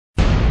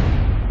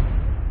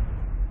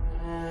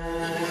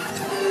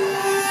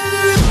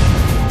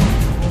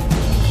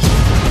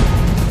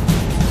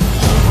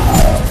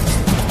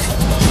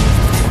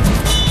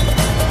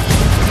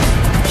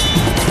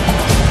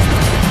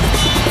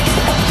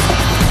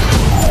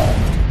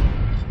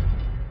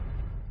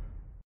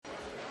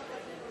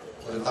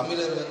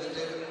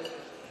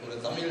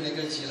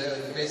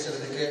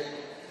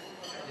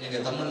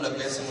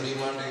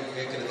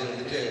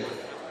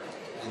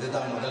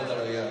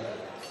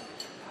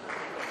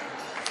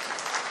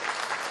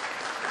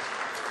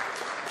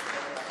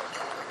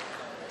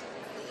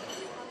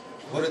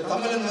ஒரு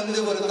தமிழன் வந்து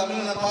ஒரு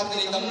தமிழனை பார்த்து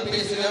நீ தமிழ்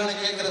பேசுறியான்னு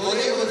கேட்கிறது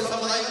ஒரே ஒரு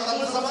சமுதாயம்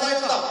தமிழ்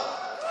சமுதாயம் தான்.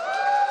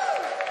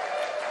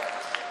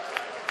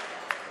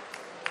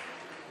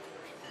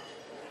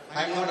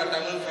 I am not a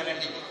Tamil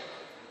fanatic,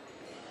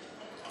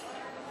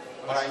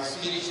 but I am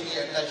spiritually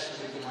attached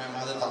to my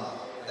mother tongue,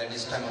 that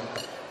is Tamil.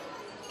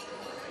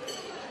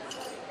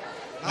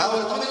 நான்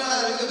ஒரு தமிழனா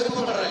இருக்க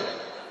விருப்பப்படுறேன்.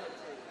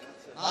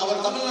 நான் ஒரு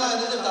தமிழனா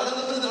இருந்து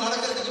நடந்து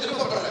நடக்கிறதுக்கு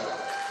விருப்பப்படுறேன்.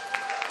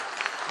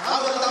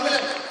 நான் ஒரு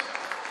தமிழன்.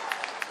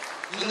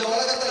 இந்த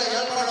உலகத்துல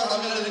ஏழ்பாட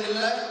தமிழர்கள்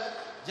இல்ல,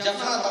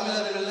 ஜப்பான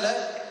தமிழர்கள் இல்ல,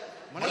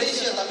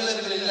 மலேசியா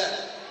தமிழர்கள் இல்ல,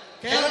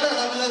 கனடா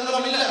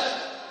தமிழர்களும் இல்ல.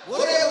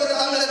 ஒரே ஒரு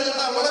தமிழர்கள்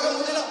தான் உலகம்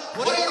முழுவதும்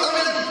ஒரே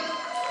தமிழன்.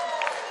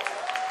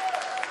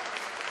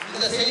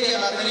 இந்த செய்தியை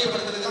நான்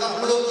தெரியப்படுத்துறதுக்கு தான்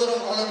அவ்வளவு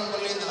தூரம்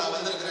பள்ளியிலிருந்து நான்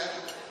வந்திருக்கிறேன்.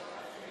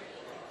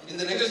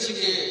 இந்த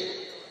நிகழ்ச்சிக்கு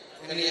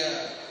என்னைய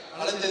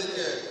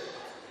அழைத்ததுக்கு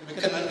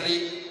மிக்க நன்றி.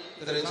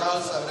 திரு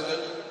சார்ல்ஸ்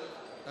அவர்கள்,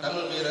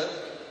 தமிழ் வீரர்.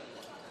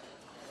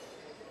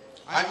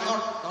 I am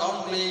not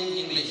downplaying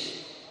English.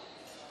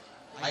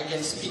 I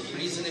can speak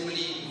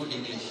reasonably good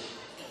English.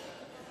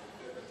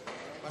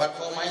 But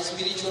for my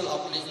spiritual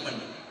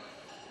upliftment,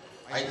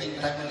 I think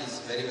Tamil is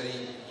very, very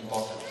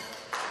important.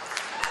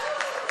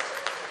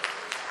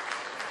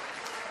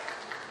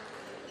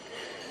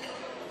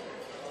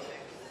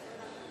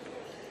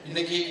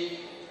 இன்னைக்கு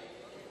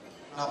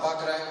நான்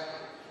பார்க்கிறேன்,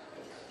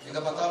 எங்க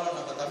பார்த்தாலும்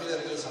நம்ம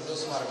தமிழர்கள்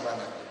சந்தோஷமா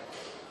இருக்கிறாங்க.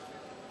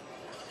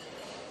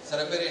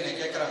 சில பேர் என்னை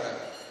கேட்கிறாங்க,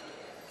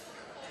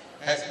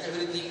 has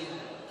everything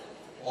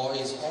or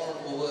is all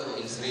over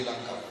in Sri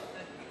Lanka?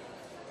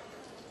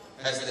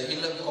 Has the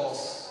Illam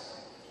cause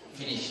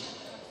finished?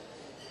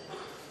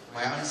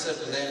 My answer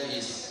to them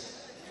is,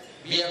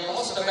 we have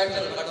lost the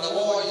battle, but the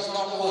war is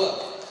not over.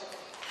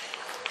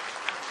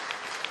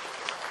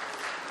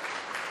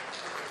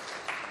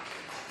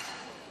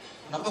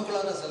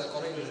 நமக்குள்ளார சில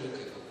குறைகள்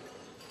இருக்கு.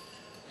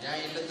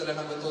 ஏன் இல்லத்துல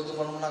நம்ம தோத்து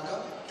போனோம்னாக்கா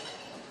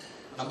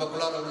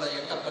நமக்குள்ளார உள்ள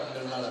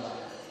எட்டப்பண்கள்னால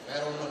தான்,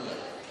 வேற ஒன்றும் இல்லை.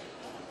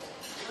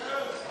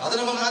 அதை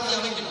நம்ம மாற்றி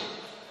அமைக்கணும்.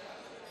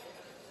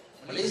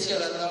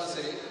 மலேசியாவில் இருந்தாலும்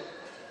சரி,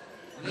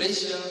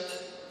 மலேசியா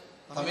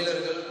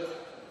தமிழர்கள்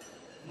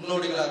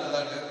முன்னோடிகளாக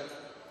இருந்தாங்க.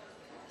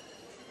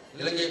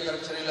 இலங்கை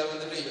பிரச்சனையில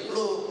வந்துட்டு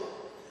எவ்வளோ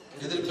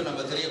எதிர்ப்பு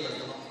நம்ம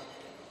தெரியப்படுத்தணும்.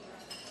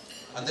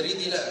 அந்த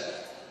ரீதியில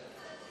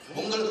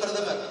உங்கள்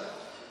பிரதமர்,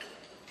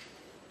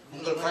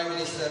 உங்கள் பிரைம்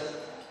மினிஸ்டர்,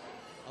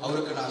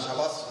 அவருக்கு நான்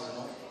ஷபாஸ்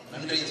சொல்லணும்,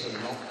 நன்றி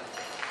சொல்லணும்.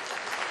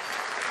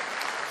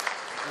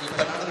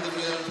 இப்ப நடந்து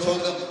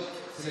சோகம்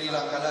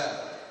ஸ்ரீலங்கால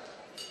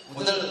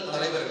முதல்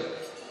தலைவர்,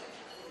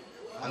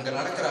 அங்க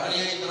நடக்கிற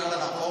அநியாயத்தினால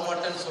நான் போக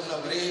மாட்டேன்னு சொன்ன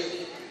ஒரே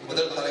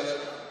முதல்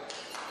தலைவர்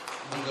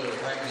உங்கள்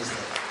prime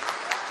minister.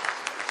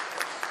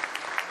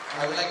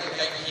 I would like to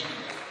thank him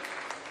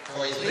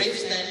for his brave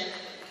stand.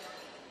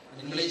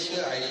 In Malaysia,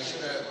 I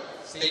issued a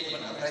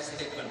statement, a press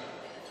statement,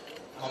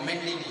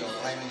 commending your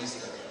Prime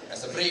Minister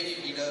as a brave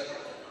leader,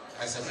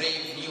 as a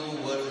brave new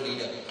world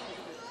leader.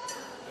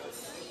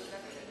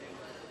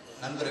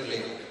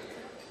 நண்பர்களே,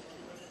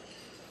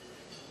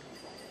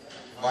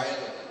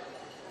 while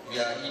we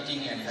are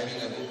eating and having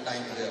a good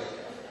time there,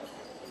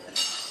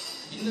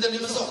 இந்த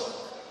நிமிஷம்,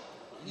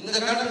 இந்த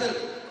கணத்தில்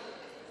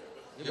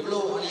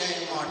எவ்வளவு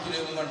அநியாயமா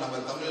அநியாயமா நம்ம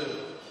தமிழ்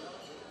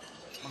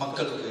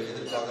மக்களுக்கு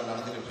எதிர்ப்பாக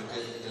நடந்துகிட்டு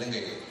இருக்கு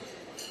இலங்கை.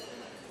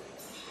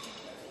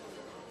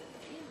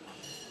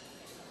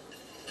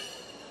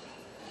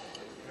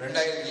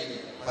 ரெண்டாயிரத்தி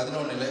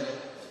 11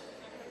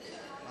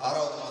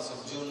 6வது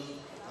மாதம் ஜூன்,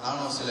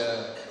 நானும் சில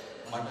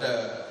மற்ற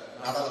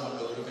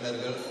நாடாளுமன்ற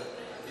உறுப்பினர்கள்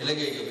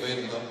இலங்கைக்கு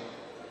போயிருந்தோம்.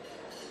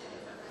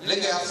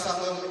 இலங்கை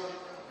அரசாங்கம்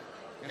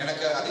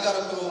எனக்கு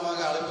அதிகாரப்பூர்வமாக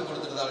அழைப்பு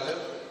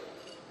கொடுத்திருந்தார்கள்.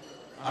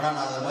 ஆனால்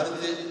நான் அதை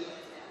மறுத்து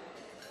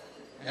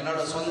என்னோட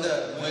சொந்த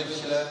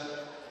முயற்சியில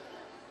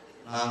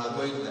நான் அங்கே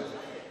போயிருந்தேன்.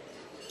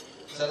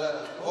 சில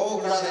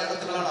போகக்கூடாத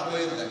இடத்துலாம் நான்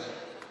போயிருந்தேன்.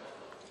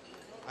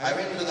 I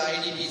went to the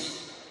IDPs,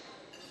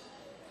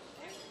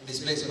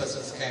 displaced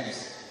persons camps.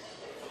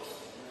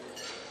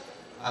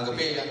 அங்க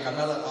போய் என்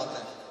கண்ணால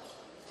பார்த்தேன்,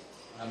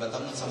 நம்ம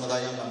தமிழ்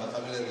சமுதாயம், நம்ம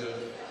தமிழர்கள்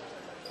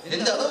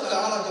எந்த அளவுக்கு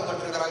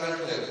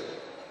ஆளாக்கப்பட்டிருக்கிறாங்கன்னு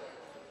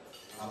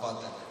நான்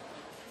பார்த்தேன்.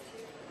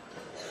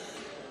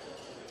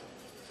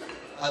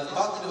 அது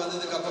பார்த்துட்டு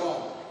வந்ததுக்கு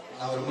அப்புறம்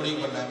நான் ஒரு முடிவு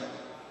பண்ணேன்,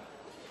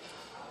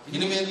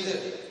 இனிமேல்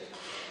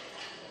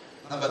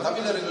நம்ம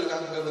தமிழர்களுக்கு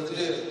அங்க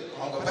வந்துட்டு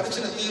அவங்க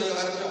பிரச்சனை தீர்வு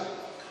வரைக்கும்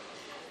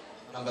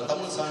நம்ம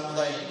தமிழ்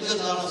சமுதாயம் எங்க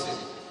இருந்தாலும்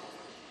சரி,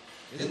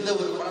 எந்த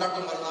ஒரு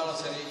கொண்டாட்டம்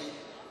இருந்தாலும் சரி,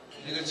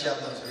 நிகழ்ச்சியா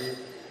இருந்தாலும் சரி,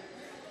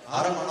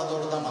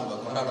 ஆரம்பத்தோடு தான்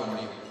நம்ம கொண்டாட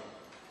முடியும்.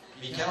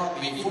 We cannot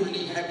be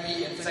fully happy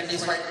and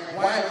satisfied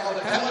while our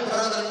Tamil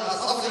brothers are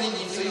suffering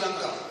in Sri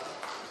Lanka.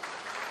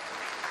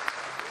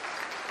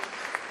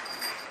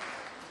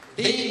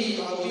 Daily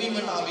our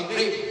women are being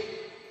raped.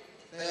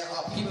 There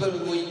are people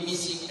going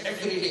missing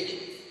every day.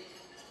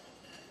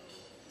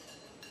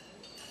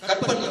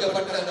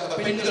 கற்பழிக்கப்பட்ட நம்ம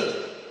பெண்கள்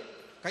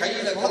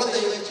கையில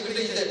குழந்தையை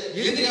வச்சுக்கிட்டு இந்த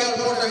எதிரியால்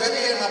போட்ட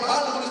விதையை நான்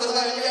பார்த்து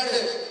கொடுக்கிறதா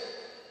இல்லையாண்டு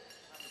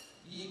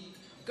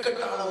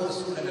இக்கட்டான ஒரு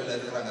சூழ்நிலையில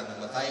இருக்கிறாங்க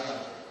நம்ம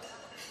தாய்மார்.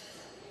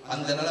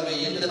 அந்த நிலைமை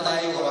எந்த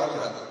தாயும்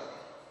வரக்கூடாது.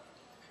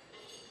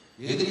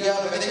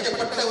 எதிரியால்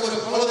விதைக்கப்பட்ட ஒரு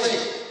குழந்தை,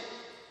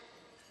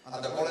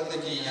 அந்த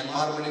குழந்தைக்கு என்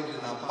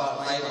மார்பலில் நான்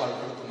தாய்ப்பால்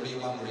கொடுக்க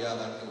முடியுமா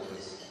முடியாதான்னு ஒரு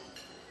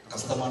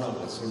கஷ்டமான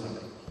ஒரு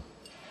சூழ்நிலை.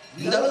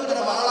 இந்த அளவுக்கு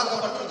நம்ம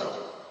ஆளாக்கப்பட்டிருக்கிறோம்.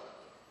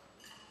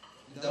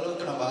 இந்த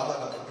அளவுக்கு நம்ம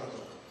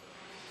ஆளாக்கப்பட்டிருக்கிறோம்.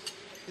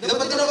 இதை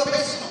பத்தி நம்ம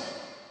பேசணும்.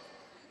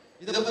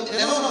 இதை பத்தி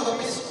தினம் நம்ம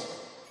பேசணும்.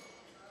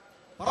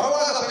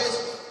 பரவலாக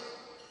பேசணும்.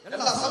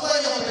 எல்லா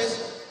சமுதாயமும்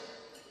பேசணும்.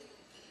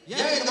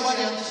 ஏன் இந்த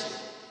மாதிரி இருந்துச்சு?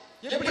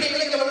 எப்படி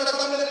இளைஞர்களோட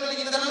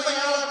தமிழர்களுக்கு இந்த நன்மை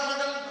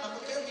ஆளாக்குனார்கள்? நம்ம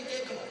கேள்வி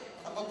கேட்கணும்.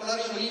 நம்ம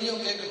பிள்ளையும்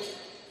வெளியும் கேட்கணும்.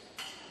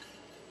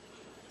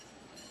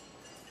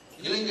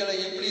 இளைஞர்களை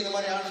எப்படி இந்த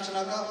மாதிரி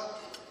ஆணுச்சுனாக்கா,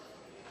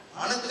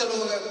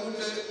 அணுக்களோட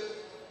கூட்டு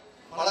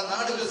பல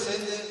நாடுகள்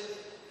சேர்ந்து,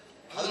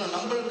 அதுல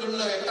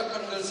நம்மளுக்குள்ள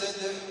எட்டப்பெண்கள்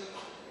சேர்ந்து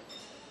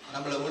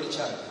நம்மளை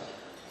ஒழிச்சாங்க.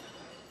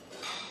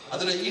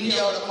 அதுல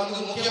இந்தியாவோட பங்கு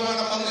முக்கியமான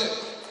பங்கு.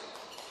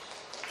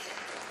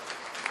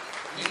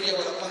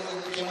 இந்தியாவோட பங்கு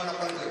முக்கியமான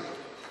பங்கு.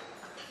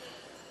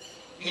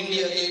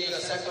 India gave the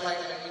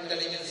satellite and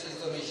intelligence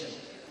information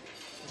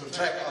to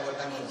track our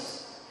Tamils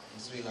in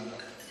Sri Lanka.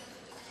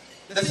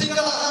 The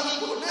single army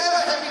could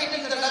never have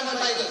beaten the Tamil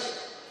Tigers.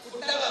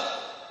 Could never.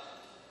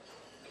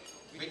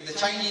 With the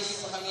Chinese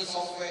army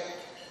software,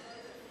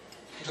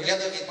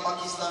 together with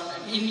Pakistan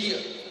and India,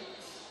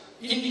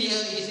 India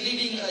is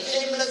leading a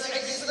shameless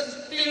existence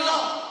till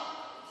now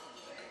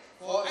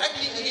for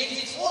acting against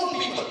its own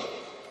people,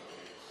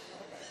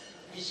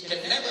 which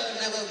can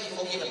never be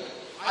forgiven.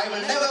 I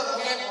will never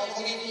forget or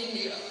forgive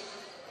India.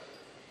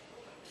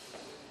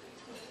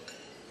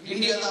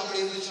 India தான்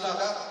அப்படி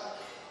இருந்துச்சுனாக்கா,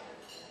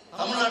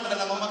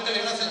 தமிழ்நாட்டில் நம்ம மக்கள்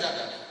என்ன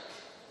செஞ்சாங்க?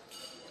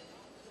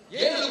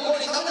 7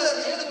 கோடி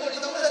தமிழர்கள்,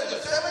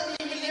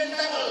 70 million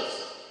Tamils.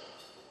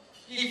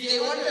 If they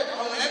wanted,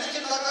 அவங்க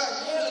நினைச்சிருந்தாக்கா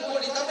 7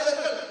 கோடி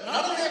தமிழர்கள்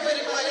நடந்தே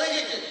போயிருக்கலாம்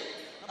இலங்கைக்கு,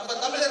 நம்ம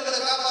தமிழர்களை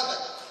காப்பாற்ற.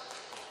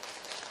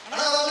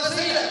 ஆனா அவங்க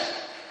செய்யல.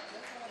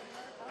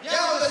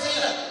 ஏன் அவங்க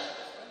செய்யல?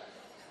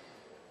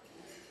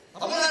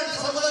 தமிழ்நாட்டு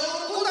சமுதாயம்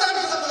ஒரு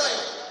கூத்தாடி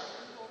சமுதாயம்.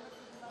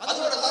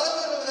 அதோட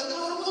தலைவர் வந்து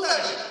ஒரு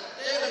கூத்தாடி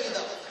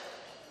ஜெயலலிதா.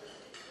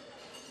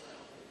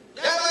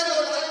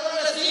 ஒரு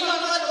தலைவர்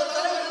சீமான் மாதிரி ஒரு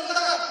தலைவர்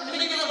இருந்தா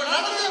இன்னைக்கு நம்ம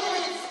நடந்தே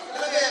போய்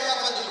இலங்கையை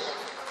காப்பாற்றிருக்கோம்.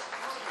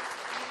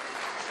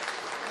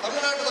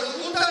 தமிழ்நாட்டு ஒரு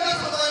கூத்தாடி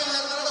சமுதாயம்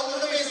இருக்கிறத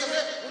ஒண்ணுமே சொல்ல,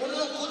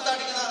 ஒன்னும்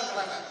கூத்தாடிக்கு தான்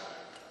இருக்கிறாங்க.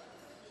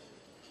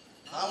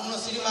 நான்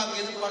ஒன்னும்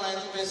சினிமாவுக்கு எதிர்ப்பா நான்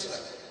எதுவும் பேசல.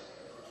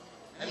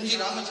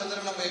 எம்ஜி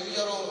ராமச்சந்திரன் நம்ம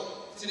எங்கேயாரோ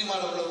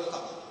சினிமாவில் உள்ளவர்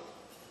தான்.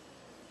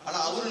 ஆனா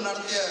அவரு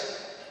நடத்திய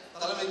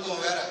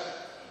தலைமைத்துவம் வேற,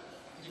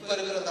 இப்ப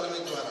இருக்கிற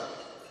தலைமைத்துவம் வேற.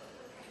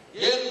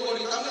 7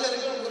 கோடி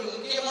தமிழர்கள் ஒரு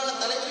முக்கியமான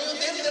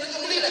தலைவரையும் தேர்ந்தெடுக்க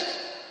முடியல.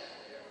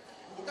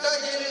 முட்டா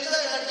ஜெயலலிதா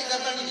இல்லாட்டி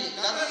கருணாநிதி,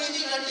 கருணாநிதி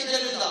இல்லாட்டி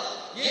ஜெயலலிதா.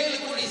 7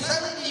 கோடி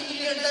 70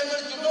 million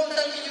Tamils. You don't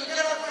tell me you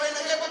cannot find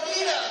a capable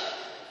leader.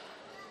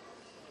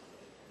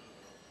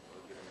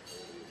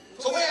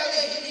 So where are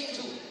we heading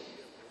to?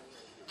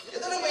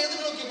 எதை நம்ம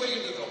எதிர்நோக்கி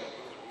போய்கிட்டு இருக்கோம்?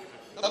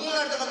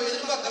 தமிழ்நாட்டை நம்ம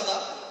எதிர்பார்க்கிறதா?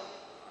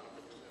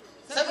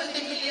 70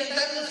 million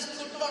Tamils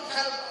could not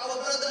help our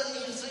brethren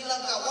in Sri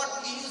Lanka. What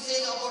do you say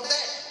about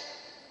that?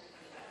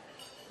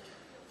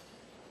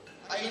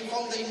 I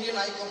informed the Indian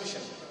High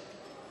Commission.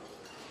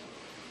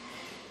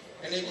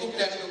 என்னை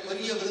கூப்பிட்டு எனக்கு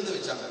பெரிய விருந்து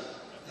வச்சாங்க.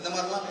 இந்த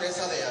மாதிரிலாம்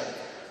பேசாத யாரு.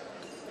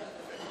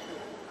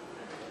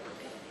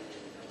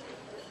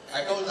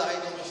 I told the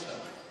High Commissioner,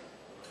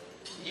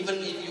 even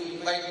if you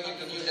invite me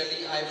to New Delhi,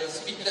 I will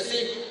speak the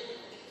same.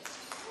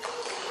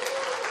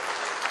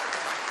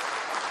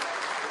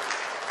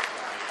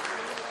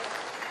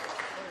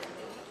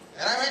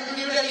 And I went to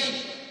New Delhi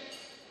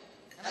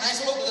and I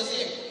spoke the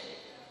same.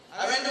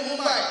 I went to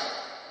Mumbai,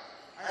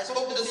 I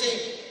spoke the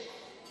same.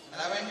 And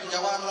I went to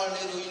Jawaharlal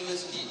Nehru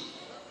University,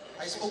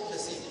 I spoke the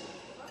same.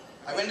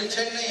 I went to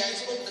Chennai, I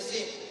spoke the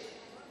same.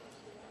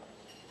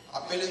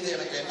 அப்பேலிருந்து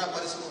எனக்கு என்ன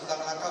பரிசு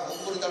கொடுத்தாங்கனாக்கா,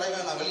 ஒவ்வொரு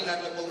தடவையும் நான்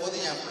வெளிநாட்டில் போகும்போது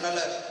என் பின்னால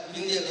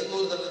இந்திய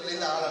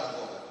தூர்தளத்திலேருந்து ஆள்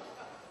அனுப்புவாங்க.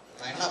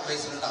 நான் என்ன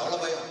பேசுறேன் அவ்வளோ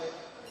பயம்.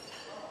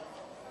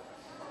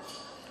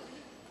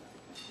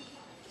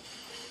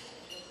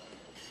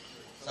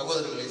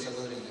 சகோதரர்களே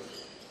சகோதரிகளே,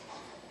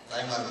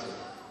 தாய்மார்களே,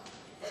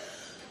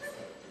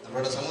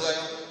 நம்மளோட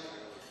சமுதாயம்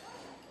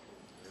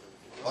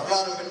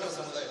வரலாறு பெற்ற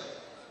சமுதாயம்.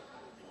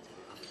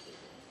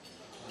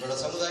 நம்மளோட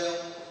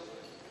சமுதாயம்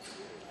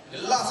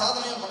எல்லா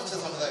சாதனையும் படிச்ச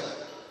சமுதாயம்.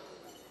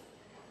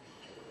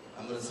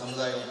 நம்மளோட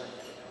சமுதாயம்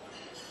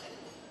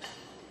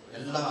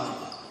எல்லா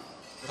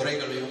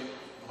துறைகளையும்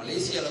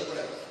மலேசியால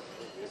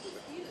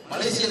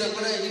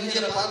கூட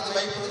இந்தியரை பார்த்து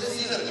பயப்படுவது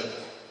சீனர்கள்.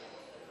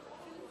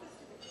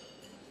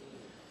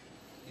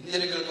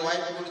 இந்தியர்களுக்கு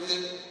வாய்ப்பு கொடுத்து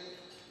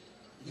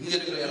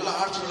இந்தியர்கள் எல்லா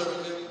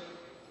ஆற்றலுக்கு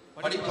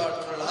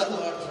படிப்பாற்றல்,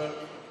 அறிவாற்றல்,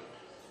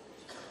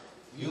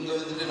 இவங்க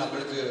வந்துட்டு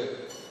நம்மளுக்கு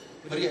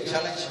பெரிய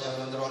சேலஞ்ச்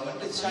வந்துருவாங்க.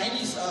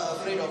 Chinese are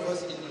afraid of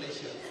us in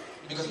Malaysia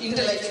because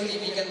intellectually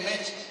we can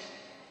match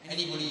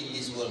anybody in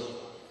this world.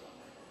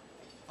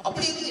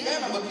 அப்படி இருக்கு.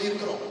 ஏன் நம்ம இப்படி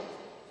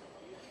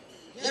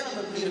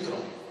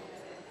இருக்கிறோம்?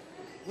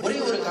 ஒரே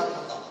ஒரு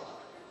காரணம் தான்.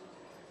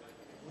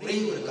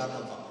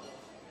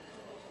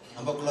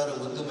 நமக்குள்ளார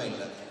ஒத்துமை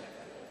இல்லை.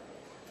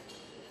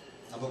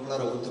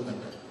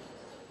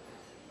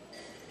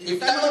 If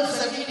Tamils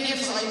and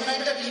Indians are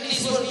united in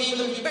this world, we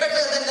will be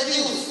better than the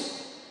Jews.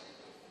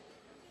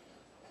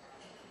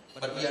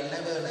 But we are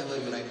never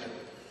united.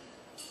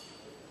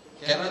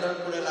 Canada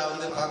கூட நான்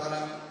வந்து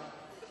பார்க்குறேன்,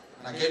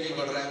 நான்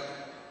கேள்விப்படுறேன்,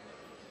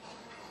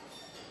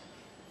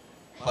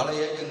 பல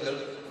இயக்கங்கள்,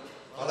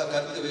 பல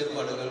கருத்து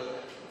வேறுபாடுகள்,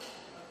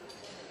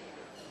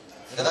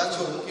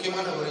 ஏதாச்சும் ஒரு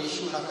முக்கியமான ஒரு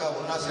இஷ்யூனாக்கா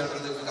ஒன்னா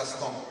சேர்றதுக்கு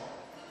கஷ்டம்.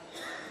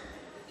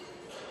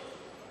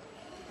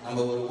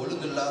 நம்ம ஒரு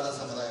ஒழுங்கில்லாத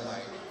சமுதாயம்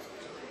ஆகிடும்.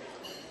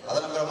 அதை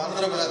நம்ம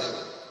மறந்துடக்கூடாது.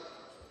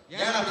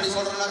 ஏன் அப்படி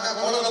சொல்றோம்னாக்கா,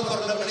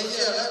 கோலாலம்பூர்ல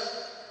மலேசியால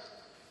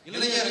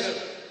இளைஞர்கள்,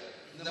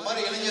 இந்த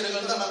மாதிரி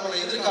இளைஞர்கள் தான் நம்மளோட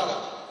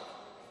எதிர்காலம்.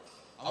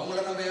 அவங்கள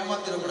நம்ம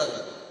ஏமாத்திடக்கூடாது.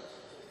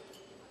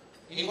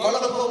 In Kuala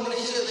Lumpur,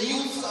 Malaysia, the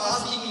youth are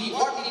asking me,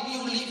 what did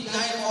you leave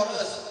behind for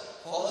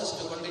us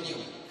to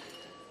continue?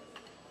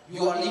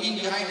 You are leaving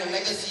behind a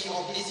legacy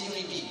of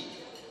disunity.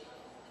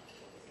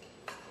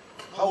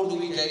 How do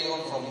we carry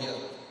on from here?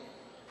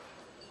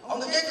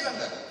 அவங்க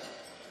கேட்கிறாங்க,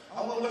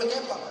 அவங்க உங்களை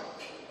கேட்பாங்க.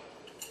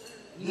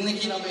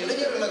 இன்னைக்கு நம்ம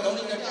இளைஞர்களை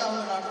கவனிக்காட்டி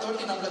அவங்க அடுத்த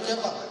வாட்டி நம்மளை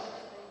கேட்பாங்க.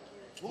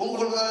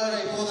 உங்களுக்காக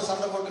இப்போது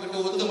சண்டை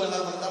போட்டுக்கிட்டு ஒத்துமை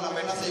இல்லாம இருந்தால்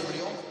நம்ம என்ன செய்ய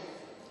முடியும்?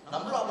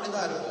 நம்மளும்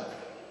அப்படிதான் இருப்போம்.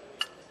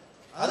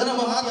 அதை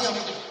நம்ம மாற்றி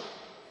அமைக்கணும்.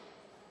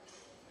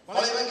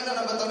 பழைய வகையில்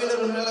நம்ம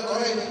தமிழர்கள் மேல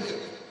குறை இருக்கு,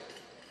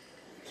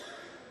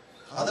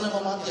 அதை நம்ம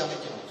மாற்றி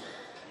அமைக்கணும்.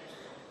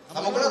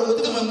 நமக்குள்ள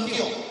ஒத்துமை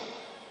முக்கியம்,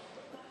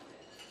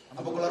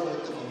 நமக்குள்ள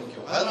ஒத்துமை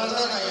முக்கியம்.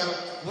 அதனாலதான் நான் என்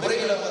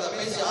உரைகளை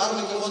பேசி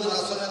ஆரம்பிக்கும் போது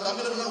நான் சொன்னேன்,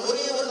 தமிழர்கள்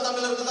ஒரே ஒரு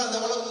தமிழருக்கு தான்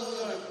இந்த உலகம்,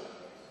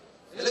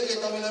 இலங்கை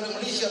தமிழர்,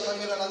 மலேசியா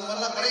தமிழர் அந்த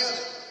மாதிரிலாம் கிடையாது.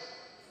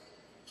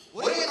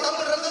 ஒரே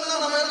தமிழர்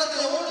தான் நம்ம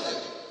எல்லாத்தையும் ஓடுது.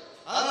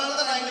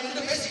 அதனாலதான் நான் இங்க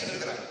நின்று பேசிக்கிட்டு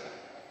இருக்கிறேன்.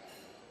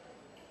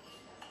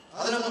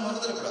 அதை நம்ம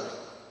மறந்துடக்கூடாது.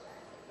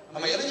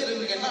 நம்ம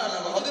இளைஞர்களுக்கு என்ன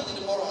நம்ம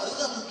வகுத்துட்டு போறோம்,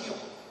 அதுதான்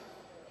முக்கியம்.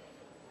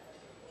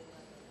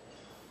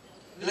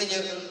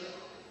 இளைஞர்கள்,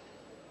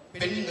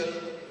 பெண்கள்,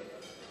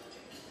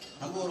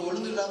 நம்ம ஒரு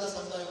ஒழுங்கில்லாத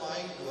சமுதாயம்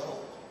ஆகிட்டு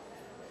வரோம்.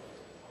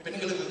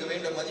 பெண்களுக்கு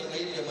வேண்ட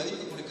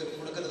மதிப்பு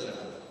கொடுக்கறது இல்லை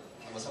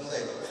நம்ம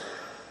சமுதாயத்தில்.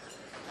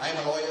 I am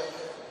a lawyer.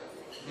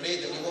 Today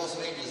the divorce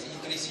rate is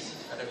increasing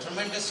at a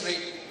tremendous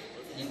rate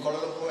in Kuala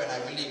Lumpur and I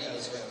believe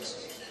elsewhere also.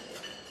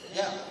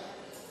 Yeah.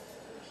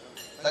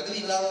 தகுதி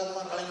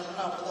இல்லாதவங்க கல்யாணம்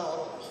பண்ணா அப்படிதான்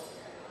வரும்.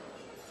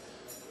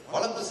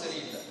 வளர்ப்பு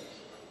சரியில்லை.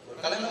 ஒரு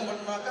கல்யாணம்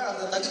பண்ணாக்கா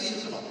அந்த தகுதி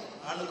இருக்கணும்,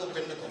 ஆணுக்கும்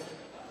பெண்ணுக்கும்.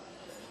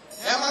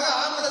 ஏமாக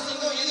ஆம்பளை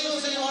சிங்கம்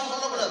எதையும் செய்வான்னு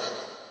சொல்லக்கூடாது.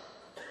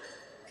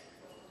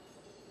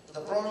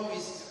 The problem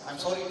is, I'm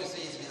sorry to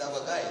say, is with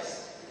our guys.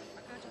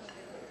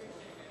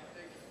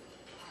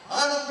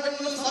 ஆணும்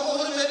பெண்ணும் சம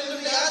உரிமை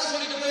இருக்கு யார்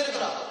சொல்லிட்டு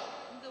போயிருக்கிறா?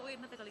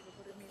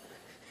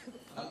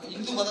 நம்ம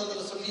இந்து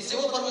மதத்துல சொல்லி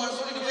சிவபெருமான்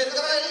சொல்லிட்டு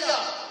போயிருக்கிறா இல்லையா?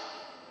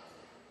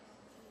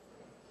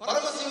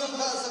 பரமசிவன்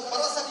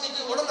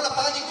பரசக்திக்கு உடம்புல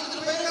பாதி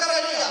கொடுத்துட்டு போயிருக்கிறா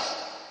இல்லையா?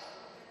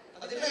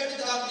 அது என்ன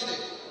எடுத்து காமிக்குது?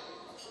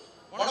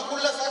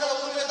 உனக்குள்ள சகல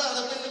உரிமை தான்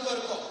அந்த பெண்ணுக்கு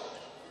இருக்கும்.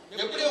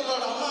 எப்படி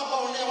உங்களோட அம்மா அப்பா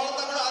உன்னை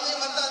வளர்த்தாங்களோ அதே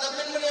மாதிரி தான் அந்த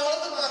பெண்மணியை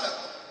வளர்த்துருக்காங்க.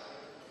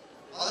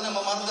 அதை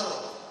நம்ம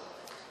மறந்துடுறோம்.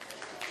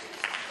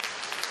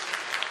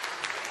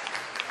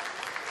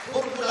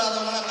 பொறுப்பு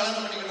இல்லாதவங்க கல்யாணம்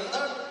பண்ணிக்கிட்டு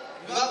இருந்தால்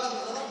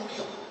விவாதத்துல தான்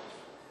முடியும்.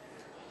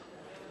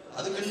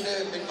 அதுக்குன்னு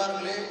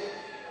பெண்மார்களே,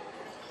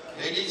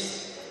 லேடிஸ்,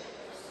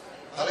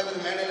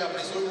 தலைவர் மேடையில்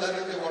அப்படி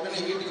சொல்லிட்டாரு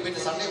உடனே வீட்டுக்கு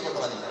போயிட்டு சண்டையை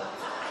போட்டுறாதீங்க.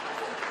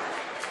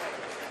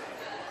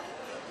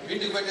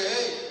 வீட்டுக்கு போயிட்டு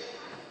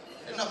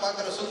என்ன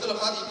பாக்குற சொத்துல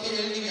பாதி இப்பயே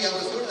எழுதி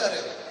அவர்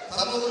சொல்லிட்டாரு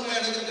சம உரிமை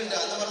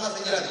எடுத்துட்டு அந்த மாதிரிலாம்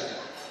செஞ்சிடாதீங்க.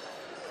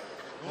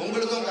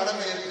 உங்களுக்கும்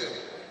கடமை இருக்கு.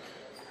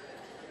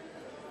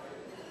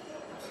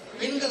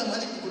 பெண்களை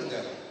மதிப்பு கொடுங்க,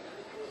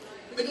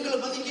 பெண்களை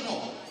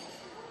மதிக்கணும்.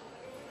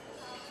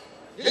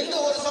 எந்த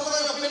ஒரு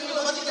சமுதாயம்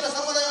பெண்களை மதிக்கிற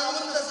சமுதாயம்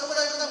அந்த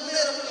சமுதாயம் தான்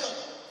முன்னேற முடியும்.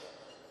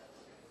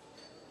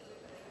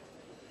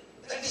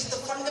 That is the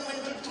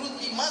fundamental truth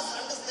we must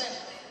understand.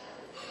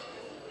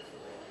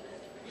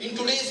 In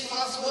today's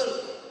fast world,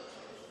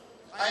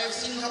 I have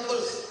seen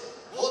couples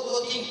both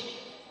working.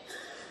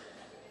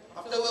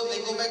 After work,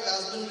 they go back, the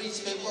husband reads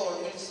paper or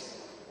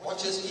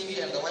watches TV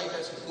and the wife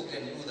has to cook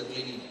and do the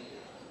cleaning.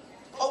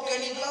 How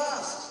can it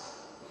last?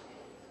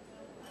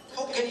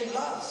 How can it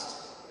last?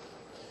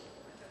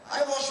 I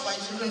wash my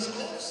children's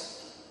clothes.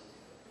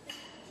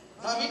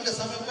 நான் வீட்டில்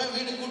சமைப்பேன்,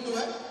 வீடு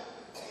கூட்டுவேன்.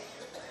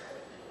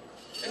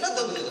 என்ன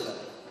தப்பு இதுல?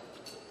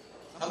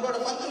 நம்மளோட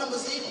பங்கு நம்ம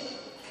செய்யணும்.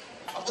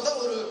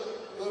 அப்பதான்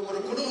ஒரு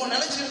குடும்பம்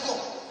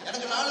நினைச்சிருக்கும்.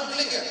 எனக்கு 4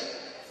 பிள்ளைங்க.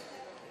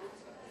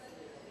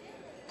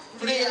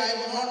 Today I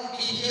will not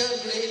be here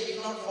today if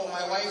not for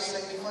my wife's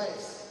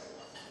sacrifice.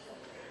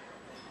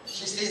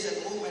 She stays at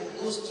home and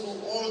goes through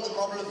all the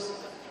problems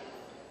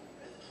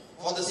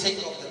for the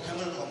sake of the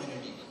Tamil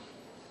community.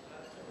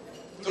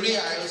 Today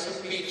I also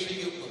pay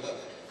tribute to her,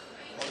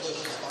 although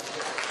she is not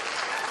here.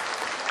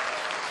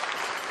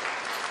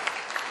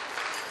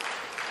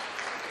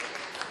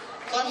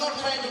 So I'm not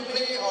trying to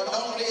play or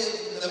downplay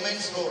the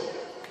men's role,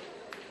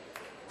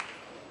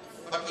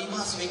 but we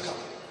must wake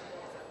up.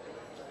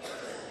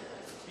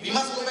 We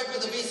must go back to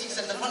the basics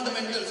and the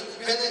fundamentals.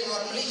 Whether you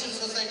are a Malaysian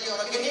society or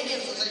a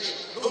Canadian society,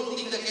 don't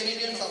think the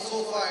Canadians are so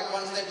far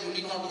advanced that you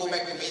did not go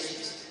back to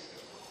basics.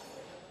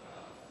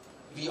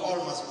 we all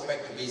must go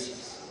back to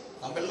basics.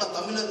 நம்ம எல்லாம்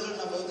தமிழர்கள்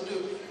நம்ம வந்துட்டு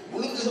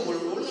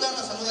ஒழுங்கான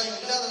சமுதாயம்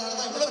இல்லாதனால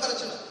தான் இவ்வளவு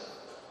பிரச்சனை.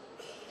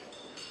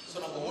 ஸோ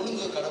நம்ம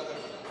ஒழுங்கு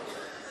கடைப்பிடிக்கணும்.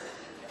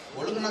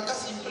 ஒழுங்குனாக்கா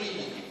சிம்பிளி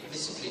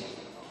டிசிப்ளின்.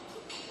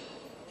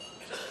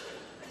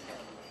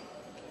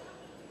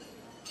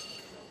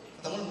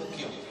 தமிழ்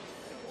முக்கியம்.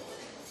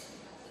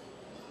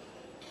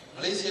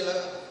 மலேசியால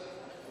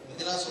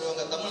இதெல்லாம்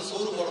சொல்லுவாங்க, தமிழ்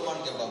சோறு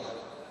போடமான்னு கேட்பாங்க.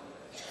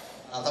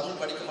 நான்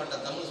தமிழ் படிக்க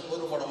மாட்டேன், தமிழ்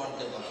சோறு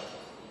போடமான்னு கேட்பாங்க.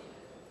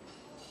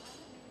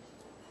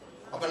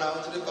 அப்ப நான்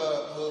வந்துட்டு இப்போ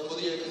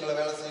புதிய இயக்கங்களை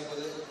வேலை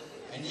செய்யும்போது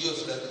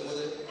என்ஜிஓஸ்ல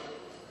இருக்கும்போது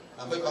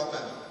நான் போய்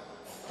பார்ப்பேன்,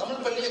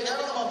 தமிழ் பள்ளியை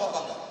கேவலமா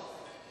பார்ப்பாங்க.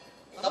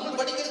 தமிழ்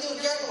படிக்கிறது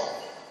ஒரு கேவலம்,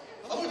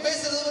 தமிழ்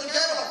பேசுறது ஒரு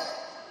கேவலம்.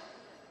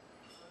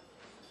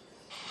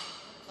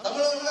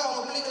 தமிழர்கள்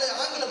அவங்க பிள்ளைங்களை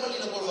ஆங்கில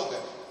பள்ளியில போடுவாங்க.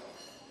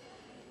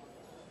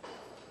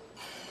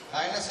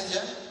 நான் என்ன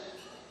செஞ்சேன்,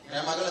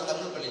 என் மகளை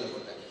தமிழ் பள்ளியில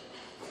போட்டேன்.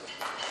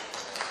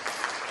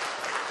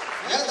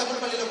 ஏன்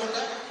தமிழ் பள்ளியில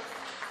போட்டேன்?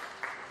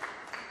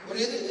 ஒரு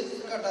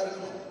எதிர்காட்டா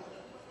இருக்கணும்.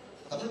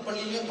 தமிழ்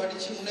பள்ளியிலையும்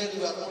படிச்சு முன்னேறி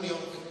வர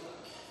முடியும்.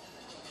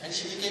 And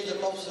she became the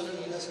top student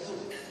in her school.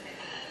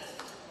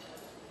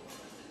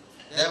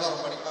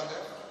 Thevaram படிப்பாங்க,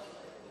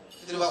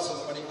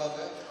 திருவாசகம் படிப்பாங்க,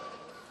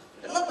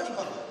 எல்லாம்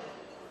படிப்பாங்க,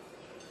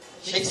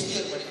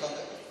 ஷேக்ஸ்பியர் படிப்பாங்க.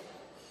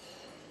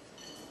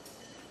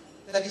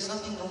 There is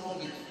nothing wrong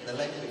with the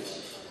language.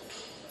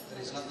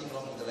 There is nothing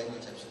wrong with the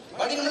language actually.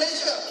 But in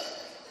Malaysia,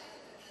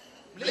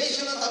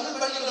 Tamil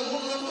பள்ளியில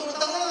 3 நிமிஷம் ஒரு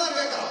தமிழ் தான்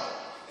கேட்கலாம்.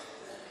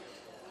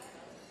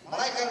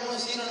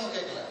 மலாய்க்காரனும் சீனனும்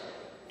கேட்கல.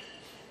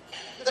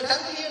 The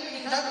Tamil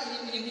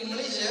in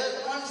Malaysia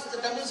wants the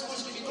Tamil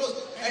schools to be closed,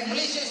 and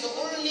Malaysia is the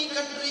only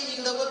country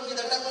in the world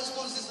with a Tamil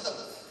school system.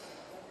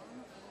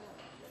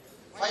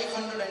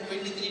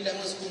 523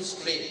 Tamil schools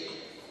today,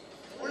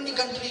 only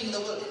country in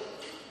the world.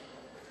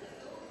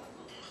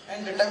 And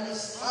the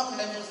Tamils, some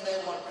Tamils they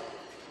want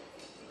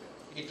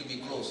it to be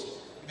closed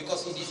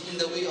because it is in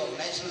the way of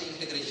national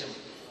integration.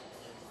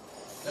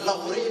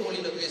 எல்லாம் ஒரே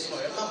மொழியில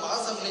பேசணும், எல்லாம்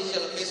மாச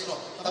மலேசியால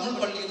பேசணும். தமிழ்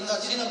பள்ளி இருந்தா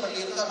சீன பள்ளி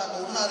இருந்தா நம்ம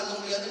ஒன்னா இருக்க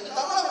முடியாது,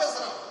 தமிழ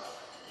பேசுறோம்.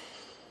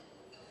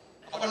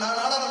 அப்ப நான்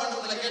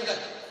நாடாளுமன்றத்துல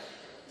கேட்டேன்,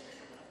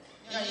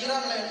 ஏன்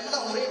ஈரான்ல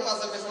எல்லாம் ஒரே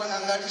பாஷை பேசுறாங்க,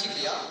 அங்க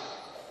அடிச்சுக்கலையா?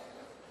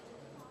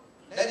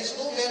 There is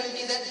no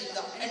guarantee that if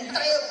the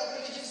entire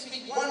population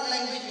speak one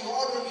language, you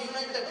all will be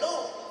united. No.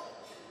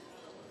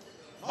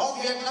 North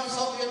Vietnam,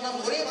 South Vietnam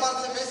ஒரே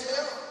பாஷை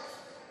பேசலையா?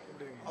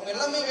 அவங்க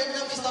எல்லாமே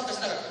வியட்நாமீஸ் தான்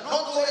பேசுறாங்க.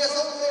 நார்த் கொரியா,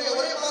 சவுத் கொரியா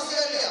ஒரே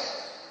பாஷையா இல்லையா?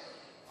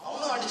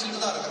 அவனும் அடிச்சுட்டு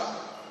தான் இருக்கிறான்.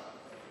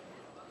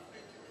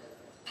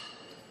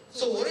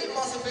 சோ ஒரே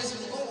பாஷை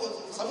பேசுறதுக்கும்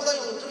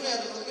சமுதாய ஒற்றுமையா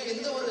இருக்கிறதுக்கும்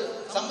எந்த ஒரு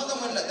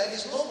சம்பந்தமும் இல்லை. There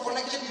is no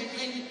connection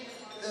between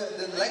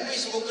the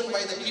language spoken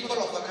by the people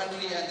of the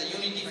country and the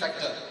unity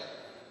factor.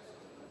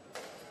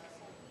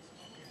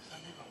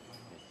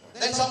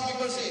 Then some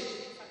people say,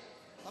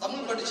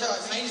 Tamil படிச்சா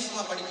சயின்ஸ்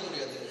தான் படிக்க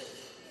முடியாது.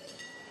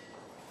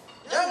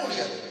 ஏன்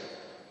முடியாது?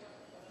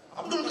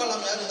 அப்துல்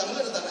கலாம் யாரு?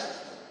 தமிழர் தானே.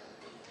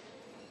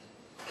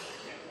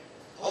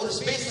 அவர்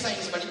ஸ்பேஸ்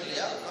சயின்ஸ்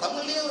படிக்கலையா?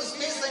 தமிழ்லயே ஒரு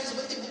ஸ்பேஸ் சயின்ஸ்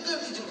பத்தி புக்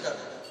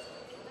எழுதிச்சிருக்காரு.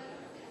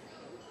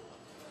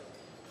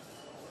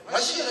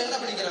 ரஷ்யன் என்ன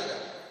படிக்கிறாங்க?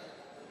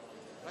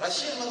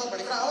 ரஷ்யன்ல தான்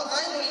படிக்கிறான். அவன்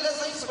தாய்மொழியில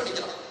சயின்ஸ்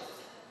படிக்கிறான்.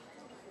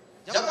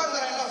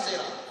 ஜப்பான்காரன் என்ன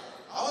செய்யறான்?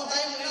 அவன்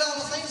தாய்மொழியில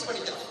அவன் சயின்ஸ்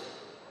படிக்கிறான்,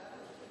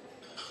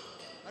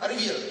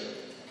 அறிவியல்.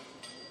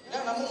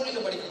 ஏன் நம்ம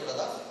மொழியில படிக்க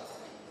கூடாதா?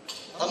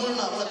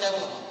 தமிழ்னா அவ்வளவு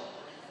கேவலமா?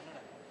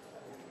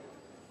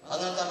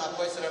 அதனால தான் நான்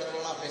பேசுற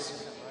இடத்துல நான்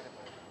பேசுவேன்.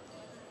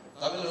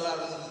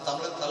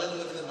 தமிழ்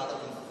தலைநிமிர்ந்து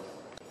நடக்கும்.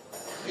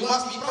 You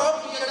must be proud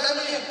to be a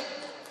Tamilian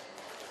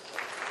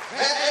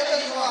wherever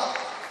you are,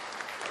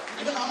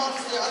 even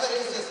amongst the other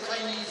races,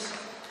 Chinese,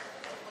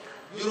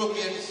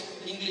 Europeans,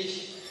 English,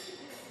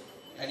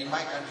 and in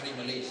my country,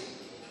 Malaysia.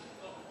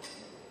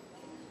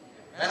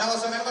 When I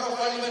was a member of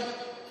parliament,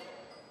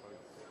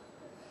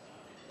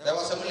 there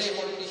was a Malay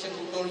politician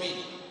who told me,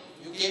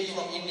 you came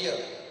from India.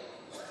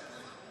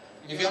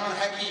 If you are not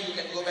happy, you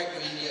can go back to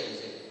India, he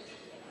said.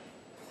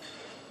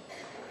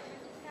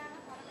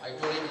 I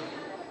told him,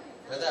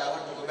 whether I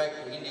want to go back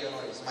to India or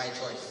not, it's my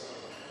choice.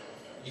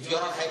 If you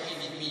are not happy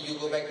with me, you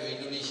go back to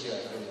Indonesia,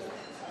 I told him.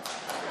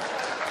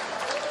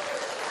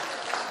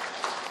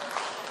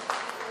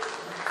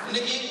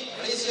 இன்னைக்கு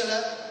மலேசியால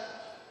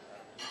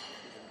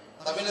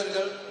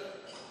தமிழர்கள்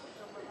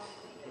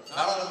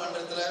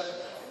நாடாளுமன்றத்தில்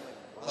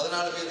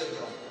 14 பேர்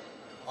இருக்கிறோம்.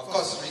 Of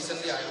course,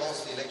 recently I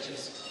lost the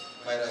elections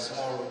by a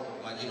small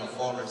margin of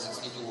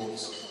 462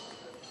 votes.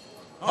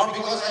 Not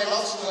because I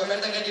lost to a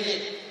better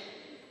candidate.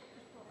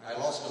 I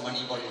lost to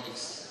money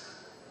politics.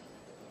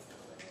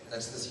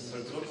 That's the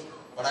simple truth.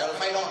 But I will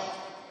fight on.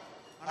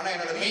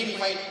 And the main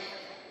fight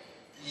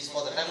is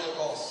for the Tamil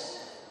cause.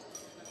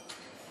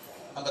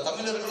 நம்ம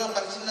தமிழர்கள்லாம்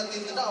பிரச்சனை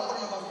தீர்ந்துட்டா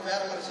அப்புறம் நம்ம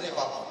வேற பிரச்சனையை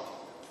பார்ப்போம்.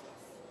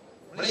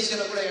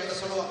 மலேசியால கூட என்கிட்ட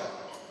சொல்லுவாங்க,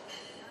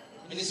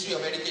 மினிஸ்ட்ரி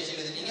ஆஃப் எஜுகேஷன்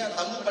எழுதிட்டீங்க,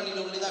 தமிழ்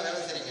பள்ளியில உள்ளே தான்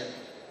வேலை செய்றீங்க.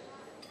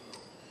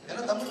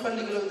 ஏன்னா தமிழ்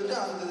பள்ளிகள் வந்துட்டு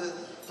அந்த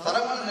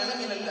தரமான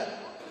நிலைமையில் இல்லை.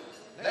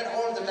 Let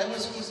all the Tamil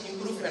schools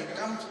improve and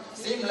come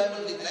same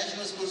level with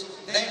national schools.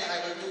 Then I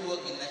will do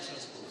work in national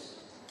schools.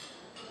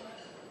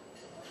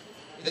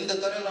 எந்த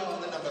துறையில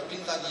நம்ம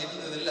பின்தாங்கி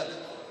இருந்தது இல்லை.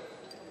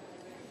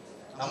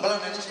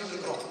 நம்மளாம் நினைச்சிட்டு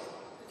இருக்கிறோம்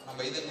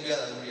நம்ம இது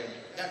முடியாது அது முடியாது.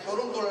 ஏன்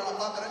டொரண்டோல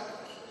நான் பார்க்குறேன்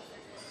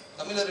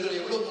தமிழர்கள்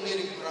எவ்வளவு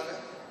முன்னேறிக்கிறாங்க.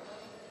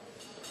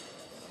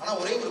 ஆனா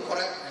ஒரே ஒரு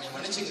குறை, நீ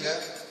மன்னிச்சுங்க,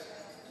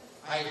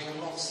 I do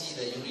not see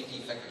the unity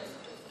factor.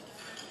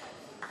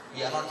 We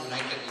are not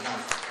united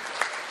enough.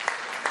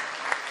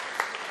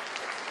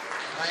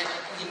 I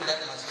think that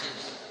must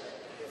change.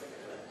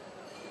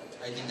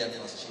 I think that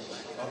must change.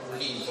 Not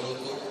only in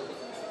Toronto,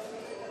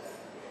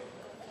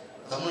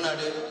 Tamil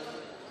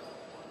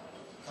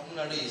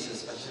Nadu is a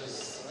special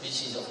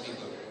species of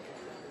people.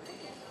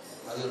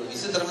 அது ஒரு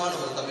விசித்திரமான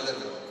ஒரு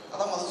தமிழர்கள்.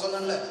 அதான் அது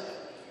சொன்னேன்ல,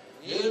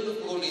 7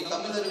 கோடி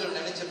தமிழர்கள்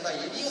நினைச்சிருந்தா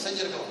எதையும்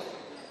செஞ்சிருக்கோம்,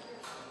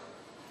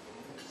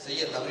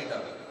 செய்ய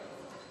தவறிட்டாங்க.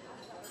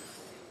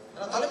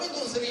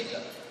 தலைமைத்துவம்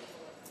சரியில்லை,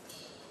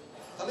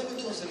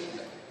 தலைமைத்துவம்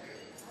சரியில்லை.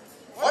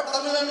 What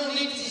Tamil Nadu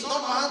needs is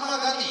not Mahatma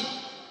Gandhi.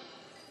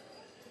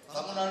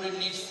 Tamil Nadu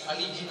needs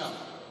Ali Jinnah.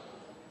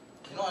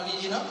 You know Ali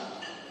Jinnah?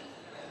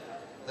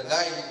 The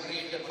guy who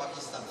created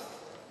Pakistan.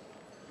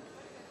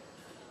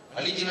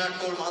 Ali Jinnah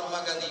told Mahatma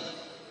Gandhi,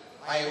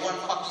 I want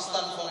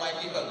Pakistan for my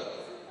people.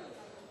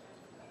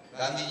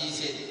 Gandhiji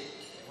said,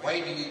 why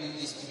do you do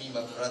this to me,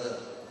 my brother?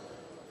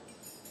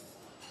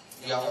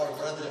 We are all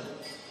brethren.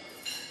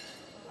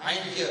 I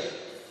am here.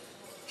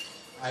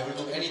 I will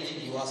do anything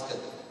you ask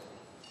us.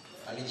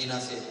 Ali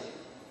Jinnah said,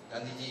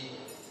 Gandhiji,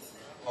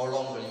 how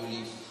long will you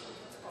live?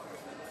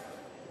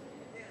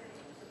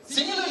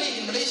 Similarly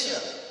in Malaysia,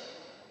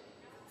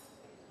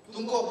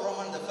 Tunku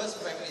Abdul the first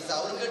prime minister,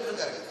 அவர்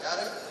கேட்டிருக்காரு,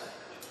 யாரு?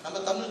 நம்ம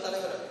தமிழ்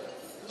தலைவர்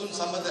Tun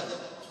Sampanthan.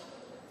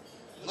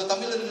 உங்க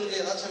தமிழர்களுக்கு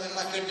ஏதாச்சும்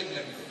வேணுமா கேட்டுங்க.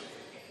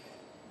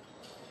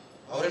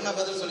 அவர் என்ன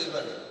பதில்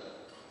சொல்லிருப்பாரு?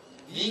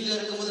 நீங்க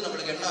இருக்கும்போது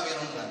நம்மளுக்கு என்ன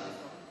வேணும்னா,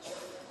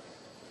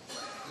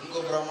 உங்க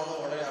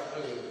பிராமணம் உடனே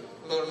அப்படி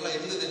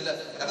இருந்தது இல்லை,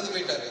 இறந்து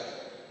போயிட்டாரு.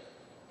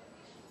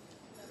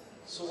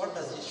 So what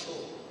does it show?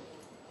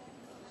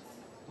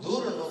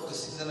 தூர நோக்கு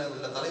சிந்தனை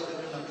உள்ள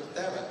தலைவர்கள் நமக்கு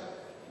தேவை.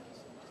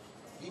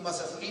 We must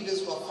have leaders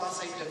who are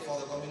far-sighted for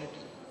the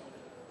community.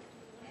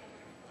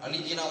 Ali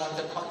Jinnah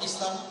wanted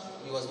Pakistan.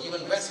 He was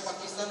given West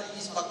Pakistan,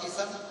 East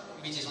Pakistan,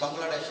 which is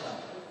Bangladesh now.